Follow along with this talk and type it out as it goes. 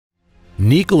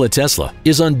Nikola Tesla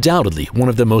is undoubtedly one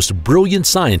of the most brilliant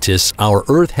scientists our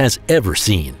Earth has ever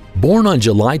seen. Born on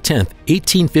July 10,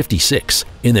 1856,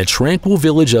 in the tranquil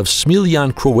village of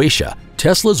Smiljan, Croatia,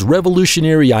 Tesla's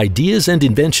revolutionary ideas and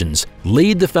inventions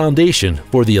laid the foundation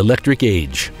for the electric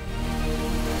age.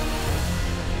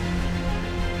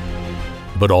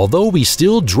 But although we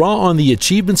still draw on the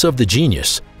achievements of the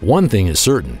genius, one thing is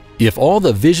certain: if all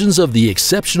the visions of the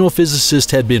exceptional physicist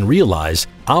had been realized,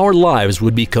 our lives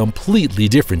would be completely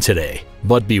different today.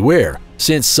 But beware,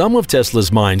 since some of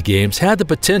Tesla's mind games had the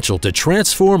potential to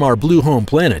transform our blue home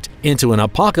planet into an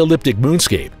apocalyptic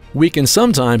moonscape, we can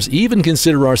sometimes even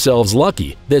consider ourselves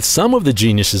lucky that some of the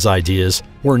genius's ideas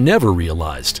were never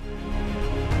realized.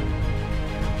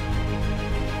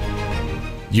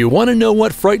 You want to know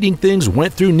what frightening things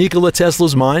went through Nikola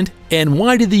Tesla's mind? And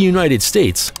why did the United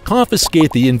States confiscate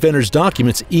the inventor's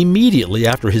documents immediately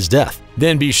after his death?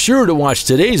 Then be sure to watch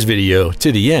today's video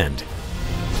to the end.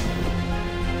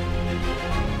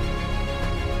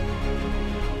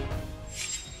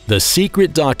 The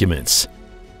Secret Documents.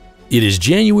 It is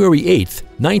January 8,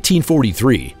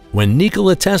 1943, when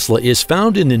Nikola Tesla is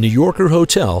found in a New Yorker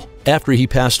hotel after he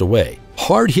passed away.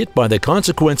 Hard hit by the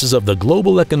consequences of the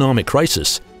global economic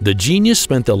crisis, the genius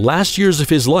spent the last years of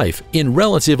his life in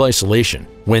relative isolation.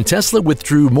 When Tesla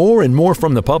withdrew more and more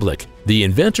from the public, the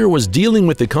inventor was dealing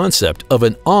with the concept of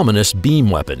an ominous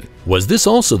beam weapon. Was this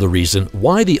also the reason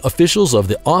why the officials of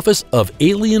the Office of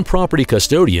Alien Property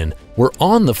Custodian were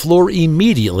on the floor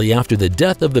immediately after the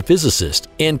death of the physicist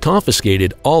and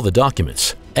confiscated all the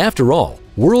documents? After all,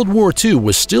 World War II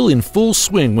was still in full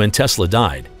swing when Tesla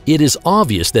died. It is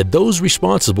obvious that those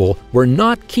responsible were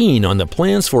not keen on the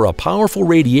plans for a powerful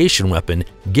radiation weapon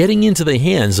getting into the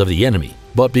hands of the enemy.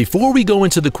 But before we go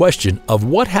into the question of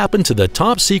what happened to the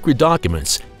top secret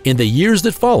documents in the years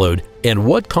that followed and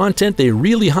what content they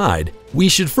really hide, we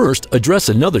should first address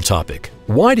another topic.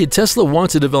 Why did Tesla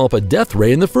want to develop a death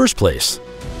ray in the first place?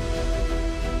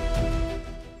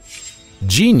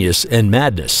 Genius and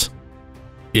madness.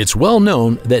 It's well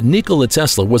known that Nikola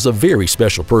Tesla was a very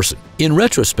special person. In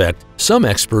retrospect, some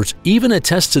experts even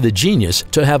attest to the genius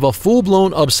to have a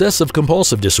full-blown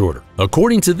obsessive-compulsive disorder.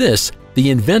 According to this, the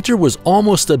inventor was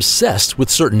almost obsessed with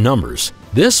certain numbers.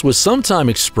 This was sometimes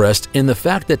expressed in the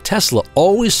fact that Tesla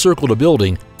always circled a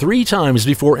building 3 times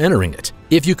before entering it.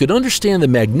 If you could understand the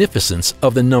magnificence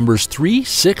of the numbers 3,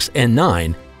 6, and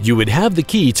 9, you would have the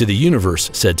key to the universe,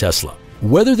 said Tesla.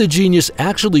 Whether the genius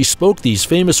actually spoke these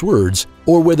famous words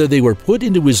or whether they were put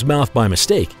into his mouth by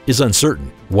mistake is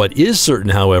uncertain. What is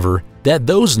certain, however, that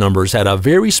those numbers had a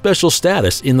very special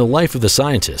status in the life of the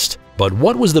scientist. But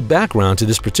what was the background to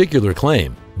this particular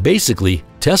claim? Basically,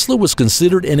 Tesla was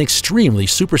considered an extremely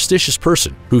superstitious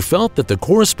person who felt that the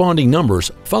corresponding numbers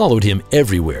followed him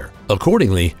everywhere.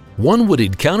 Accordingly, one would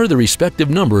encounter the respective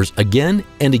numbers again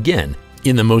and again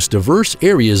in the most diverse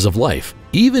areas of life.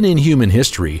 Even in human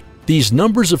history, these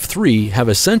numbers of 3 have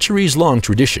a centuries-long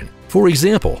tradition. For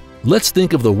example, let's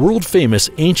think of the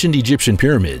world-famous ancient Egyptian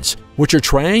pyramids, which are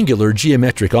triangular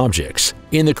geometric objects.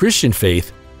 In the Christian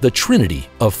faith, the Trinity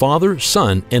of Father,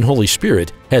 Son, and Holy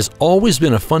Spirit has always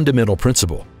been a fundamental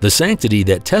principle. The sanctity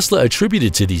that Tesla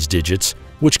attributed to these digits,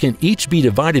 which can each be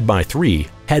divided by 3,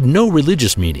 had no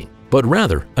religious meaning, but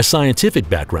rather a scientific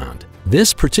background.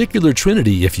 This particular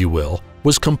Trinity, if you will,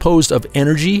 was composed of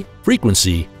energy,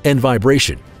 frequency, and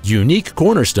vibration, unique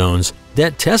cornerstones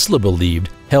that Tesla believed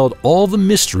held all the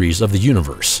mysteries of the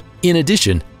universe. In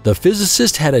addition, the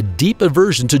physicist had a deep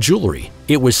aversion to jewelry.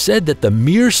 It was said that the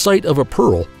mere sight of a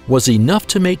pearl was enough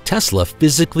to make Tesla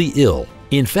physically ill.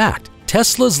 In fact,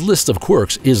 Tesla's list of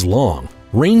quirks is long,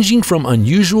 ranging from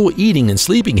unusual eating and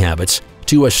sleeping habits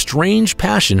to a strange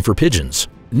passion for pigeons.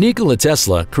 Nikola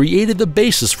Tesla created the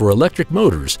basis for electric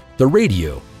motors, the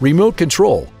radio, remote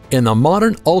control, and the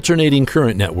modern alternating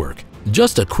current network.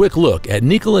 Just a quick look at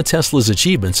Nikola Tesla's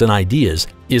achievements and ideas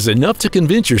is enough to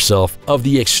convince yourself of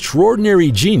the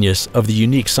extraordinary genius of the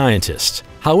unique scientist.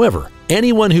 However,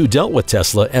 anyone who dealt with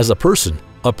Tesla as a person,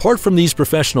 apart from these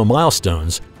professional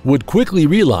milestones, would quickly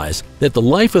realize that the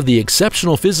life of the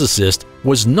exceptional physicist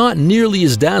was not nearly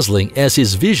as dazzling as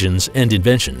his visions and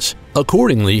inventions.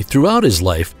 Accordingly, throughout his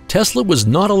life, Tesla was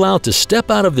not allowed to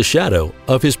step out of the shadow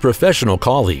of his professional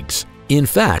colleagues. In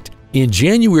fact, in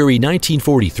January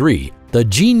 1943, the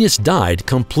genius died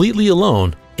completely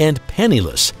alone and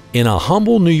penniless in a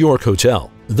humble New York hotel.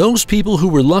 Those people who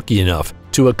were lucky enough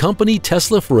to accompany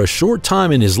Tesla for a short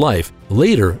time in his life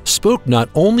later spoke not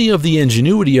only of the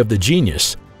ingenuity of the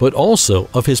genius, but also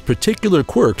of his particular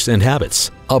quirks and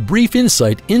habits. A brief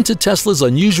insight into Tesla's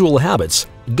unusual habits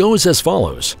goes as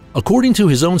follows. According to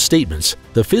his own statements,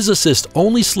 the physicist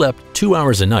only slept 2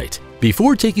 hours a night.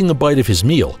 Before taking a bite of his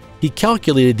meal, he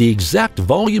calculated the exact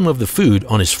volume of the food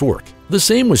on his fork. The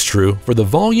same was true for the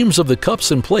volumes of the cups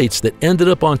and plates that ended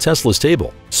up on Tesla's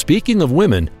table. Speaking of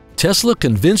women, Tesla,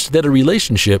 convinced that a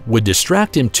relationship would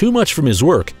distract him too much from his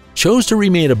work, chose to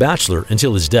remain a bachelor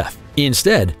until his death.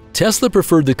 Instead, Tesla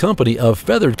preferred the company of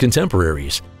feathered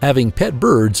contemporaries, having pet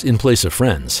birds in place of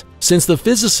friends. Since the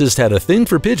physicist had a thing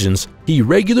for pigeons, he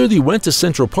regularly went to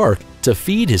Central Park to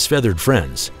feed his feathered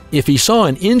friends. If he saw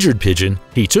an injured pigeon,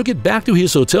 he took it back to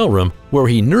his hotel room where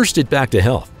he nursed it back to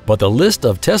health. But the list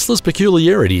of Tesla's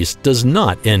peculiarities does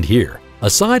not end here.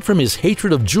 Aside from his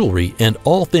hatred of jewelry and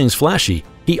all things flashy,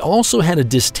 he also had a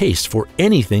distaste for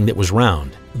anything that was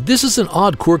round. This is an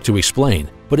odd quirk to explain,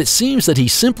 but it seems that he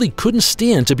simply couldn't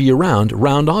stand to be around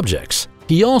round objects.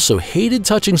 He also hated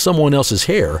touching someone else's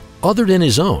hair other than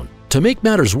his own. To make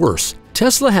matters worse,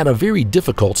 Tesla had a very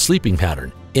difficult sleeping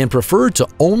pattern and preferred to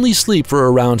only sleep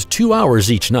for around 2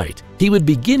 hours each night. He would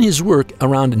begin his work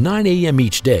around 9 a.m.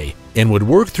 each day and would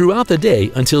work throughout the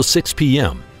day until 6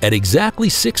 p.m. At exactly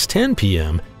 6:10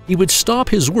 p.m., he would stop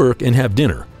his work and have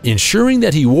dinner, ensuring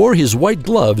that he wore his white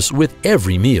gloves with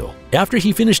every meal. After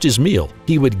he finished his meal,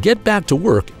 he would get back to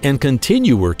work and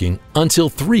continue working until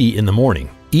 3 in the morning.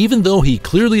 Even though he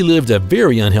clearly lived a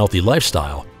very unhealthy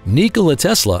lifestyle, Nikola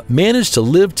Tesla managed to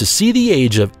live to see the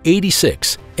age of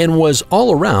 86 and was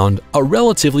all around a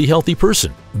relatively healthy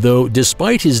person. Though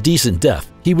despite his decent death,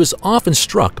 he was often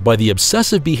struck by the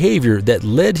obsessive behavior that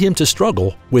led him to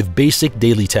struggle with basic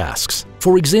daily tasks.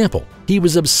 For example, he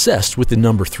was obsessed with the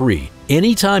number 3.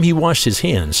 Anytime he washed his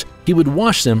hands, he would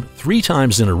wash them 3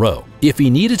 times in a row. If he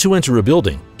needed to enter a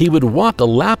building, he would walk a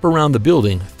lap around the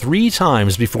building 3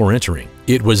 times before entering.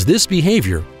 It was this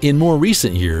behavior, in more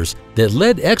recent years, that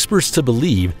led experts to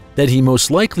believe that he most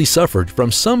likely suffered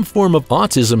from some form of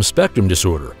autism spectrum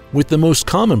disorder, with the most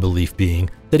common belief being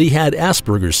that he had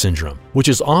Asperger's syndrome, which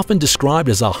is often described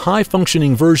as a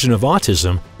high-functioning version of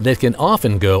autism that can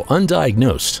often go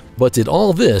undiagnosed. But did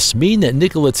all this mean that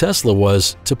Nikola Tesla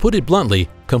was, to put it bluntly,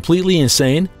 completely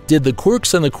insane? Did the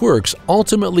quirks and the quirks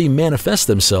ultimately manifest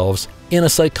themselves in a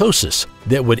psychosis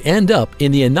that would end up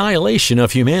in the annihilation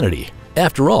of humanity?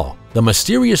 After all, the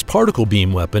mysterious particle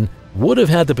beam weapon would have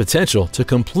had the potential to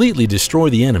completely destroy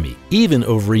the enemy, even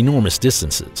over enormous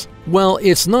distances. Well,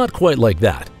 it's not quite like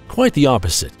that. Quite the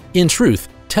opposite. In truth,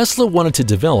 Tesla wanted to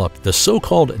develop the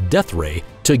so-called death ray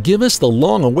to give us the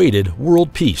long-awaited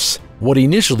world peace. What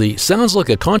initially sounds like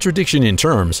a contradiction in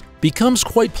terms becomes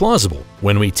quite plausible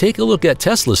when we take a look at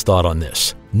Tesla's thought on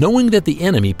this. Knowing that the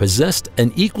enemy possessed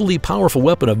an equally powerful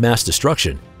weapon of mass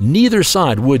destruction, neither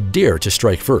side would dare to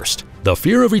strike first. The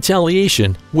fear of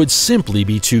retaliation would simply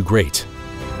be too great.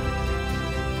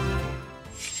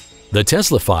 The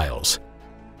Tesla Files.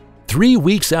 3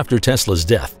 weeks after Tesla's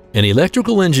death, an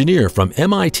electrical engineer from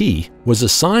MIT was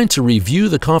assigned to review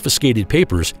the confiscated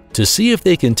papers to see if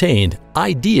they contained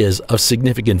ideas of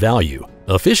significant value.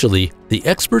 Officially, the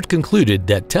expert concluded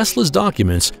that Tesla's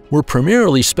documents were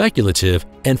primarily speculative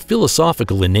and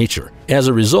philosophical in nature. As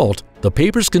a result, the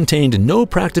papers contained no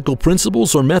practical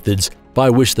principles or methods by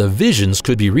which the visions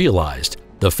could be realized.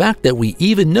 The fact that we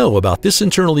even know about this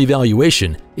internal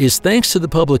evaluation is thanks to the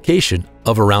publication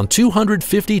of around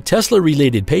 250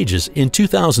 Tesla-related pages in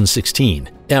 2016.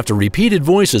 After repeated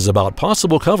voices about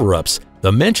possible cover-ups,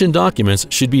 the mentioned documents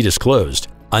should be disclosed.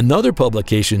 Another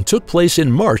publication took place in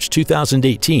March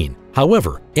 2018.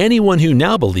 However, anyone who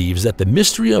now believes that the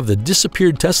mystery of the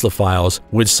disappeared Tesla files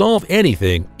would solve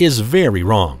anything is very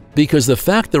wrong, because the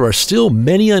fact there are still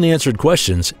many unanswered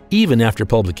questions even after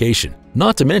publication,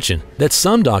 not to mention that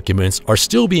some documents are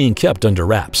still being kept under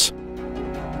wraps.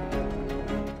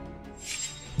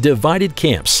 Divided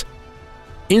camps.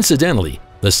 Incidentally,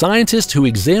 the scientist who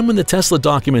examined the Tesla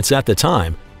documents at the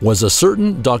time was a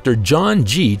certain Dr. John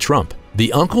G. Trump.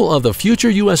 The uncle of the future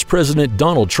U.S. President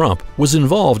Donald Trump was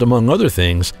involved, among other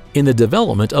things, in the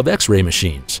development of X-ray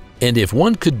machines. And if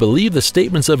one could believe the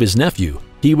statements of his nephew,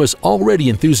 he was already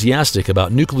enthusiastic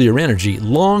about nuclear energy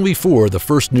long before the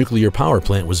first nuclear power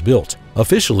plant was built.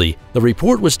 Officially, the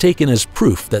report was taken as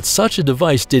proof that such a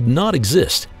device did not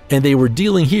exist, and they were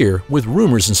dealing here with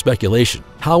rumors and speculation.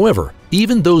 However,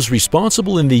 even those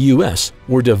responsible in the U.S.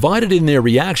 were divided in their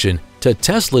reaction to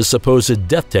Tesla's supposed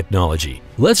death technology.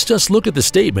 Let's just look at the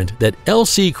statement that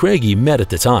L.C. Craigie made at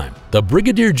the time. The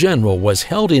Brigadier General was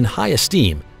held in high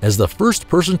esteem as the first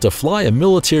person to fly a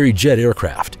military jet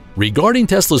aircraft. Regarding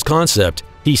Tesla's concept,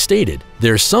 he stated,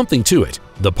 "There's something to it.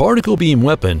 The particle beam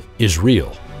weapon is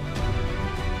real."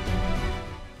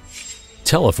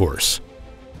 TELEFORCE.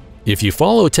 If you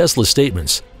follow Tesla's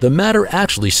statements, the matter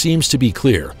actually seems to be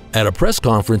clear. At a press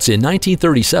conference in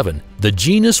 1937, the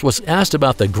genius was asked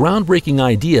about the groundbreaking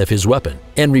idea of his weapon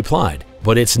and replied,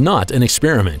 "But it's not an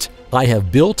experiment. I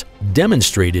have built,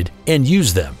 demonstrated, and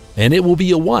used them, and it will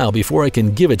be a while before I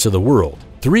can give it to the world."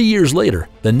 3 years later,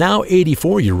 the now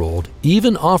 84-year-old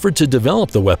even offered to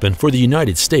develop the weapon for the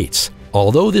United States,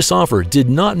 although this offer did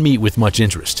not meet with much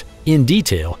interest. In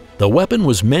detail, the weapon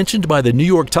was mentioned by the New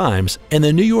York Times and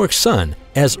the New York Sun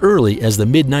as early as the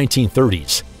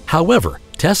mid-1930s. However,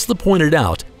 Tesla pointed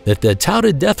out that the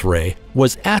touted death ray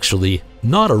was actually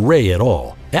not a ray at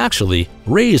all. Actually,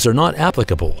 rays are not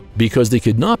applicable because they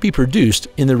could not be produced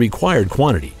in the required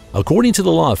quantity. According to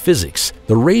the law of physics,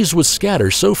 the rays would scatter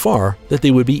so far that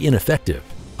they would be ineffective.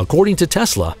 According to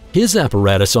Tesla, his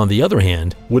apparatus, on the other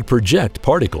hand, would project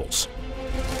particles.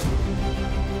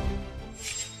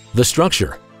 The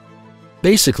structure.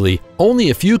 Basically, only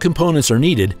a few components are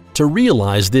needed to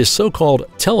realize this so-called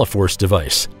TELEFORCE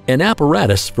device, an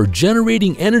apparatus for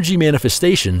generating energy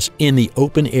manifestations in the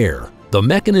open air. The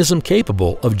mechanism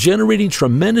capable of generating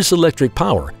tremendous electric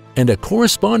power and a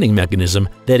corresponding mechanism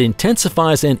that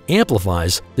intensifies and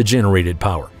amplifies the generated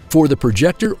power. For the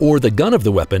projector or the gun of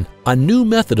the weapon, a new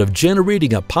method of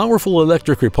generating a powerful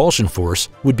electric repulsion force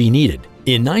would be needed.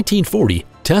 In 1940,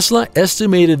 Tesla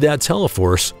estimated that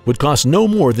TELEFORCE would cost no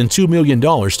more than $2 million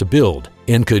to build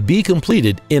and could be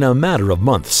completed in a matter of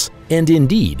months. And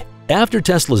indeed, after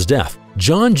Tesla's death,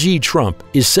 John G. Trump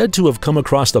is said to have come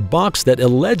across a box that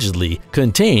allegedly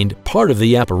contained part of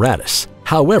the apparatus.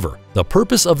 However, the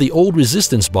purpose of the old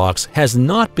resistance box has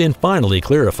not been finally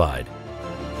clarified.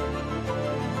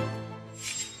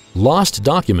 Lost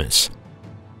documents.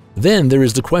 Then there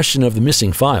is the question of the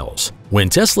missing files. When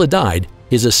Tesla died,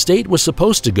 his estate was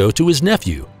supposed to go to his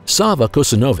nephew, Sava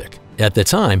Kosanovic. At the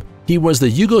time, he was the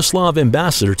Yugoslav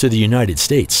ambassador to the United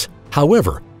States.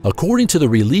 However, according to the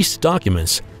released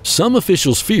documents, some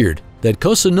officials feared that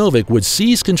Kosanovic would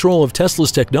seize control of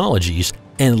Tesla's technologies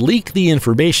and leak the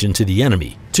information to the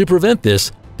enemy. To prevent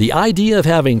this, the idea of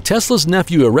having Tesla's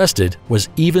nephew arrested was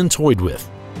even toyed with.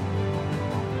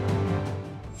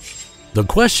 The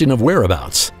question of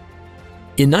whereabouts.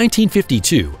 In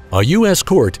 1952, a U.S.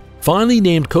 court finally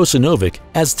named Kosanovic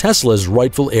as Tesla's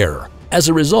rightful heir. As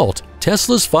a result,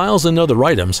 Tesla's files and other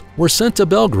items were sent to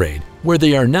Belgrade, where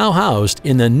they are now housed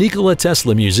in the Nikola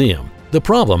Tesla Museum. The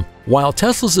problem, while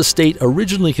Tesla's estate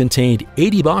originally contained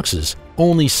 80 boxes,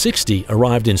 only 60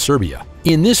 arrived in Serbia.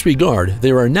 In this regard,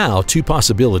 there are now two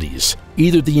possibilities.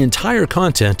 Either the entire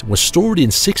content was stored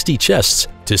in 60 chests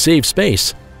to save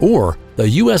space, or the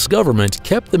U.S. government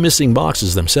kept the missing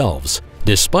boxes themselves.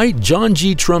 Despite John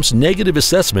G. Trump's negative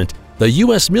assessment, the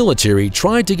U.S. military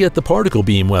tried to get the particle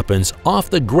beam weapons off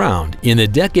the ground in the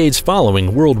decades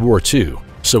following World War II.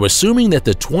 So assuming that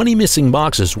the 20 missing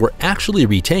boxes were actually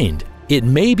retained, it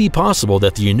may be possible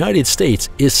that the United States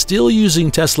is still using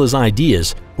Tesla's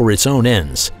ideas for its own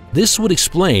ends. This would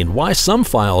explain why some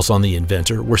files on the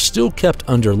inventor were still kept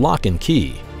under lock and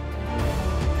key.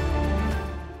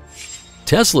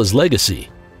 Tesla's legacy.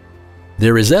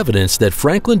 There is evidence that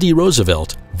Franklin D.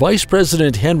 Roosevelt, Vice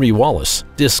President Henry Wallace,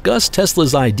 discussed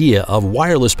Tesla's idea of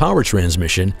wireless power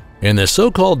transmission and the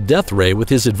so-called death ray with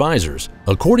his advisors,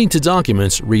 according to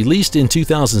documents released in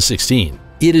 2016.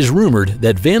 It is rumored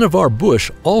that Vannevar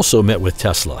Bush also met with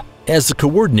Tesla. As the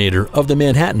coordinator of the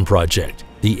Manhattan Project,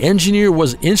 the engineer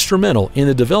was instrumental in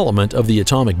the development of the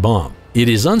atomic bomb. It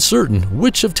is uncertain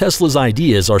which of Tesla's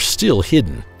ideas are still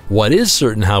hidden. What is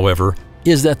certain, however,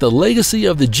 is that the legacy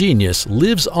of the genius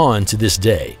lives on to this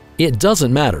day. It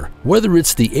doesn't matter whether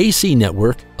it's the AC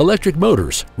network, electric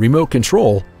motors, remote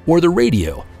control, or the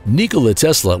radio. Nikola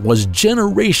Tesla was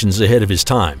generations ahead of his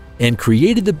time and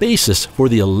created the basis for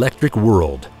the electric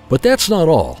world. But that's not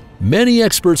all. Many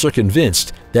experts are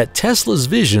convinced that Tesla's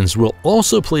visions will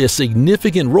also play a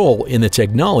significant role in the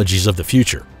technologies of the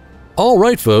future. All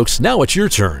right, folks, now it's your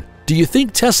turn. Do you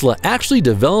think Tesla actually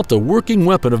developed a working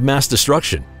weapon of mass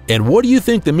destruction? And what do you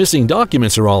think the missing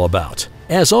documents are all about?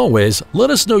 As always, let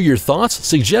us know your thoughts,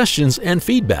 suggestions, and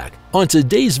feedback on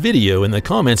today's video in the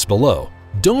comments below.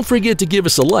 Don't forget to give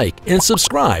us a like and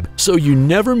subscribe so you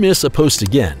never miss a post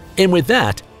again. And with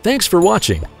that, thanks for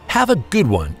watching. Have a good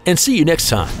one and see you next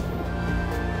time.